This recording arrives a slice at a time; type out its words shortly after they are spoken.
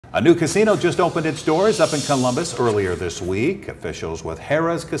A new casino just opened its doors up in Columbus earlier this week. Officials with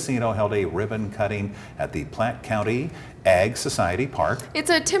Harrah's Casino held a ribbon cutting at the Platte County Ag Society Park. It's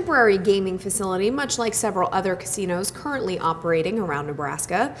a temporary gaming facility, much like several other casinos currently operating around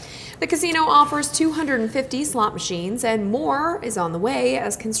Nebraska. The casino offers 250 slot machines, and more is on the way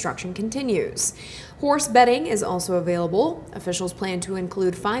as construction continues. Horse betting is also available. Officials plan to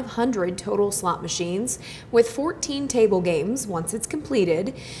include 500 total slot machines with 14 table games once it's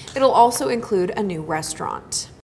completed. It'll also include a new restaurant.